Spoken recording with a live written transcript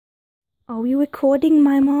Are we recording,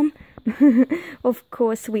 my mom? Of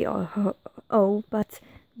course we are. Oh, but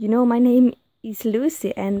you know my name is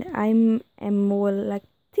Lucy and I'm more like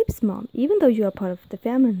Tip's mom, even though you are part of the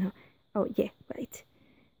family now. Oh yeah, right.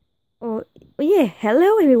 Oh yeah,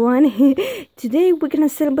 hello everyone. Today we're gonna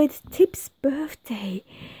celebrate Tip's birthday.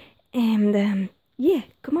 And yeah,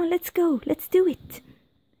 come on, let's go. Let's do it.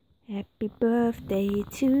 Happy birthday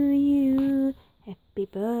to you. Happy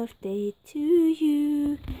birthday to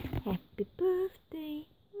you. Happy birthday.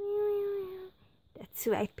 That's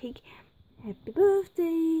right, pig. Happy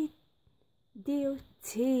birthday, dear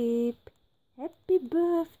Tip. Happy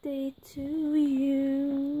birthday to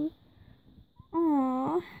you.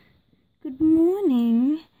 Aww. Good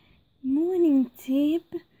morning. Morning,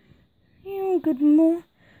 Tip. Oh, good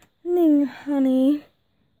morning, honey.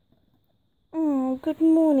 Oh, good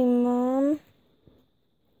morning, Mom.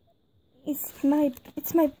 It's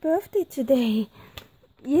my birthday today.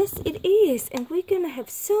 Yes, it is, and we're gonna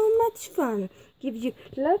have so much fun. Give you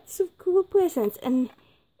lots of cool presents and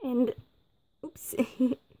oops,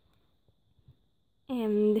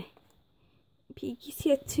 and Pig is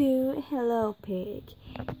here too. Hello, Pig.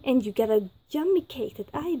 And you got a yummy cake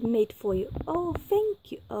that I made for you. Oh,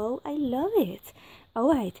 thank you. Oh, I love it.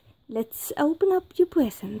 All right, let's open up your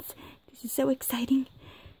presents. This is so exciting.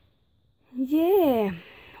 Yeah.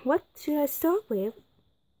 What should I start with?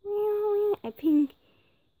 I think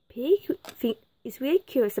Pig is really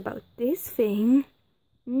curious about this thing.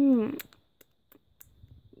 Yummy.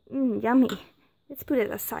 Let's put it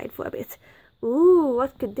aside for a bit. Ooh,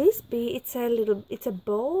 what could this be? It's a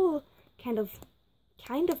ball, kind of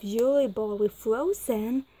jewelry ball with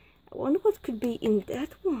frozen. I wonder what could be in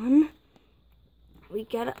that one. We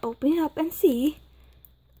gotta open it up and see.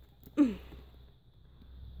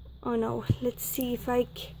 Oh no, let's see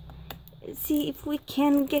if we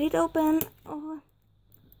can get it open. Oh,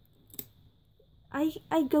 I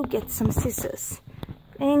go get some scissors.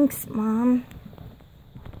 Thanks, Mom.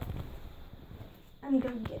 I'm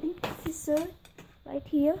gonna get the scissors right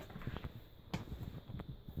here.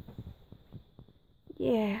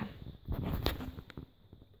 Yeah.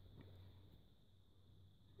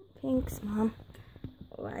 Thanks, Mom.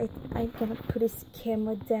 Right, I'm gonna put this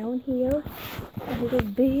camera down here a little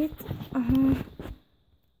bit.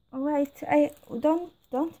 Alright, don't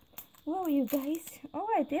where are you guys?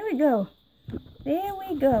 Alright, there we go. There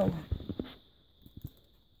we go.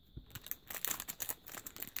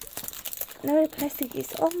 Now the plastic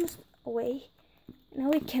is almost away.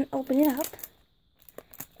 Now we can open it up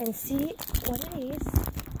and see what it is.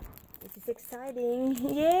 This is exciting.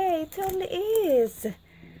 Yeah, it totally is.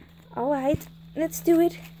 Alright. Let's do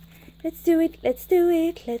it. Let's do it. Let's do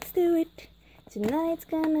it. Let's do it. Tonight's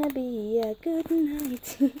gonna be a good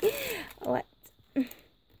night. Alright.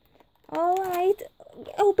 Alright.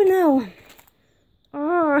 Open now.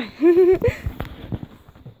 Oh.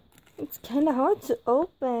 It's kinda hard to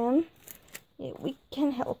open. Yeah, we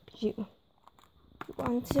can help you. You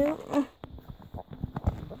want to?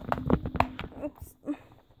 Oops.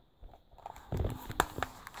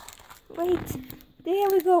 Wait. There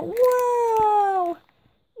we go. Wow!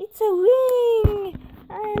 It's a ring!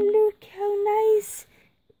 And look how nice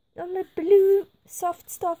all the blue soft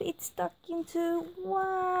stuff it's stuck into.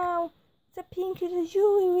 Wow! It's a pink little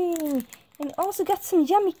jewelry ring. And also got some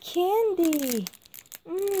yummy candy.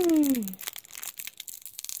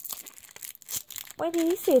 What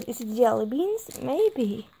is it? Is it jelly beans?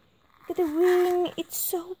 Maybe. Look at the ring. It's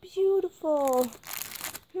so beautiful.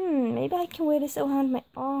 Maybe I can wear this around my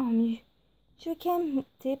arm. Sure can,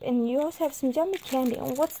 Tip, and you also have some yummy candy.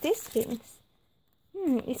 And what's this thing?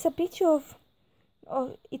 It's a picture of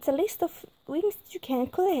it's a list of rings that you can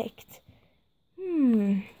collect.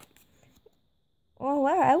 Oh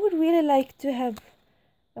wow, I would really like to have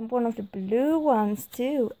one of the blue ones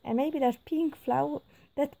too, and maybe that pink flower,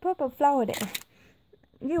 that purple flower there.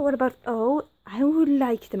 Yeah, what about? Oh, I would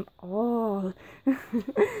like them all.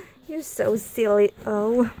 You're so silly.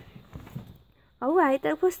 Oh. Alright,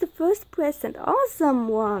 that was the first present. Awesome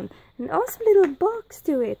one. And also a little box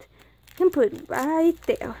to it. You can put it right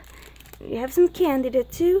there. You have some candy there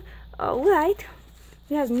too. Alright.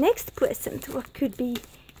 We have next present. What could be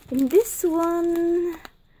in this one?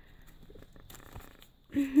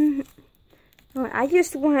 I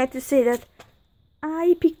just wanted to say that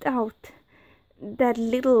I picked out that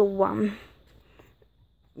little one.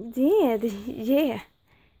 Yeah.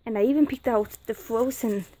 And I even picked out the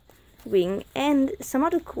frozen ring and some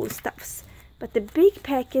other cool stuffs, but the big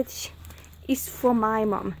package is for my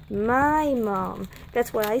mom.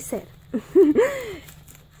 That's what I said.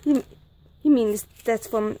 he means that's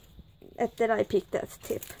from that I picked that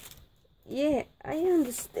Tip. Yeah, I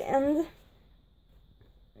understand.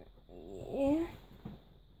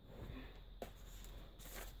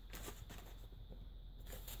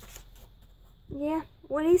 Yeah,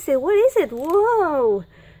 what is it? What is it? Whoa!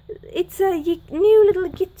 It's a new little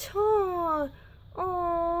guitar.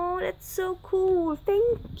 Oh, that's so cool.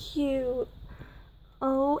 Thank you.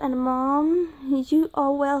 Oh, and Mom, you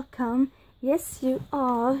are welcome. Yes, you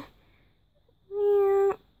are.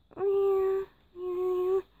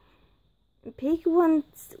 Pig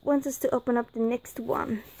wants us to open up the next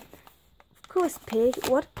one. Of course, Pig.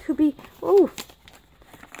 What could be? Oh,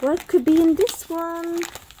 what could be in this one?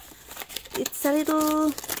 It's a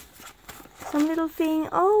little, some little thing.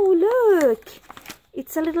 Oh, look!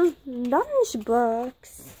 It's a little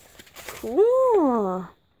lunchbox. Cool.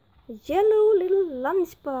 A yellow little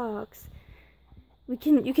lunchbox. You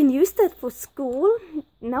can use that for school.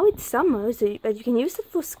 Now it's summer, so but you can use it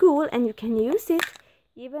for school, and you can use it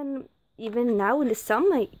even now in the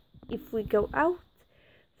summer if we go out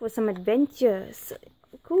for some adventures.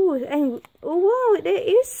 Cool. And oh wow, there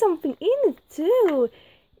is something in it too.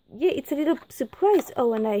 Yeah, it's a little surprise.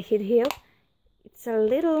 Oh, and I hid here. It's a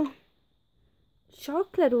little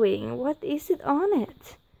chocolate ring. What is it on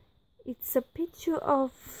it? It's a picture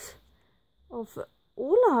of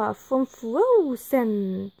Olaf from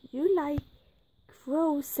Frozen. You like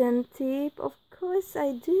Frozen, Tip? Of course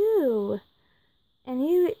I do. And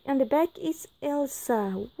here on the back is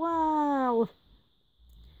Elsa. Wow.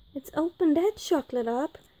 Let's open that chocolate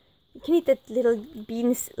up. You can eat that little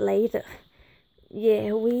beans later.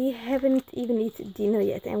 Yeah, we haven't even eaten dinner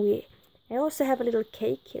yet, and I also have a little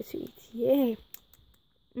cake here to eat. Yeah.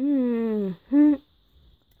 Yummy.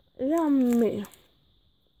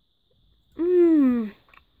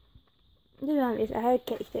 Yummy. I have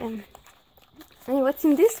cake then. And what's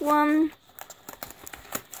in this one?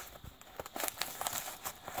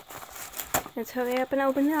 Let's hurry up and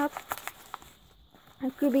open it up.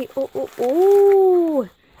 It could be, oh!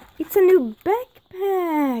 It's a new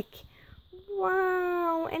backpack!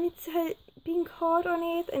 Wow! And it's a pink heart on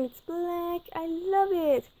it, and it's black. I love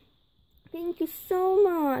it! Thank you so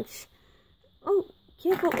much! Oh,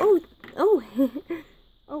 careful! Oh!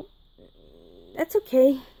 Oh, that's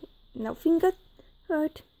okay. Nothing got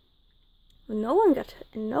hurt. No one got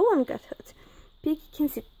hurt. Piggy can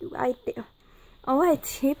sit right there. Alright,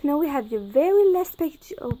 Chip, now we have your very last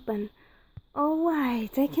package open.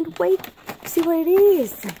 Alright, I can't wait to see what it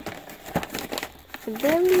is. The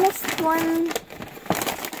very last one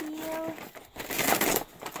here.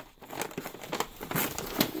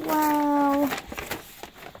 Wow.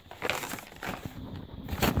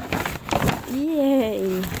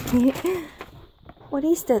 Yay. What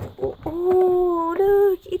is that? Oh,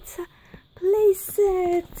 look, it's a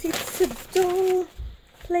playset. It's a doll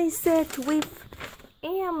playset with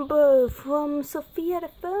Amber from Sofia the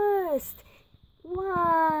First.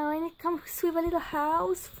 Wow, and it comes with a little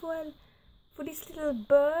house for this little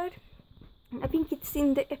bird. I think it's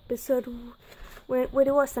in the episode where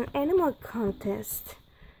there was an animal contest,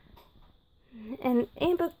 and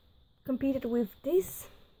Amber competed with this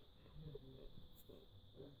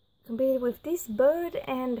bird,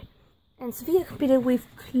 and Sofia competed with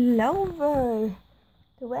Clover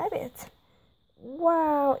the rabbit.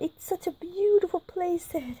 Wow, it's such a beautiful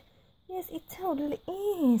playset. Yes, it totally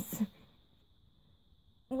is.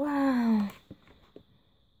 Wow.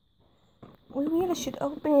 We really should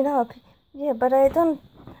open it up. Yeah, but I don't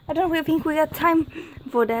really think we got time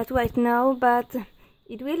for that right now, but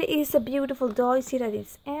it really is a beautiful doll. You see that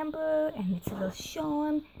it's Amber, and it's a little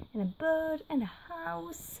Sean, and a bird, and a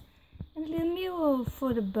house, and a little mirror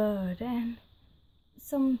for the bird, and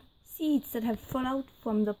some seeds that have fallen out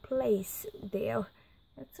from the place there.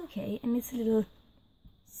 That's okay. And it's a little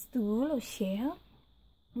stool or chair,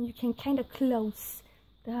 and you can kind of close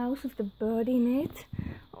the house with the bird in it.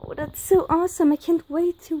 Oh, that's so awesome. I can't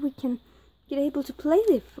wait till we can get able to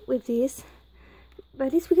play with this. But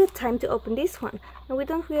at least we got time to open this one. Now we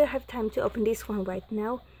don't really have time to open this one right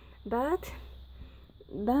now, but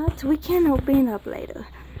we can open it up later.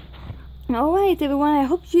 Alright everyone, I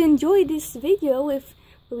hope you enjoyed this video where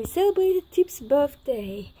we celebrated Tip's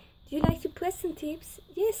birthday. Do you like your present, Tips?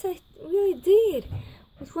 Yes, I really did.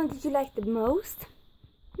 Which one did you like the most?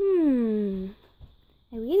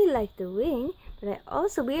 I really like the ring, but I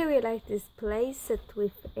also really like this playset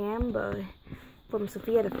with Amber from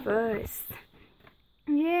Sofia the First.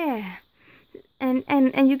 Yeah.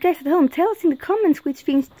 And you guys at home, tell us in the comments which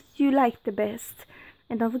things you like the best.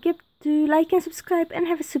 And don't forget to like and subscribe, and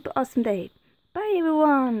have a super awesome day. Bye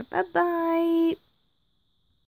everyone. Bye bye.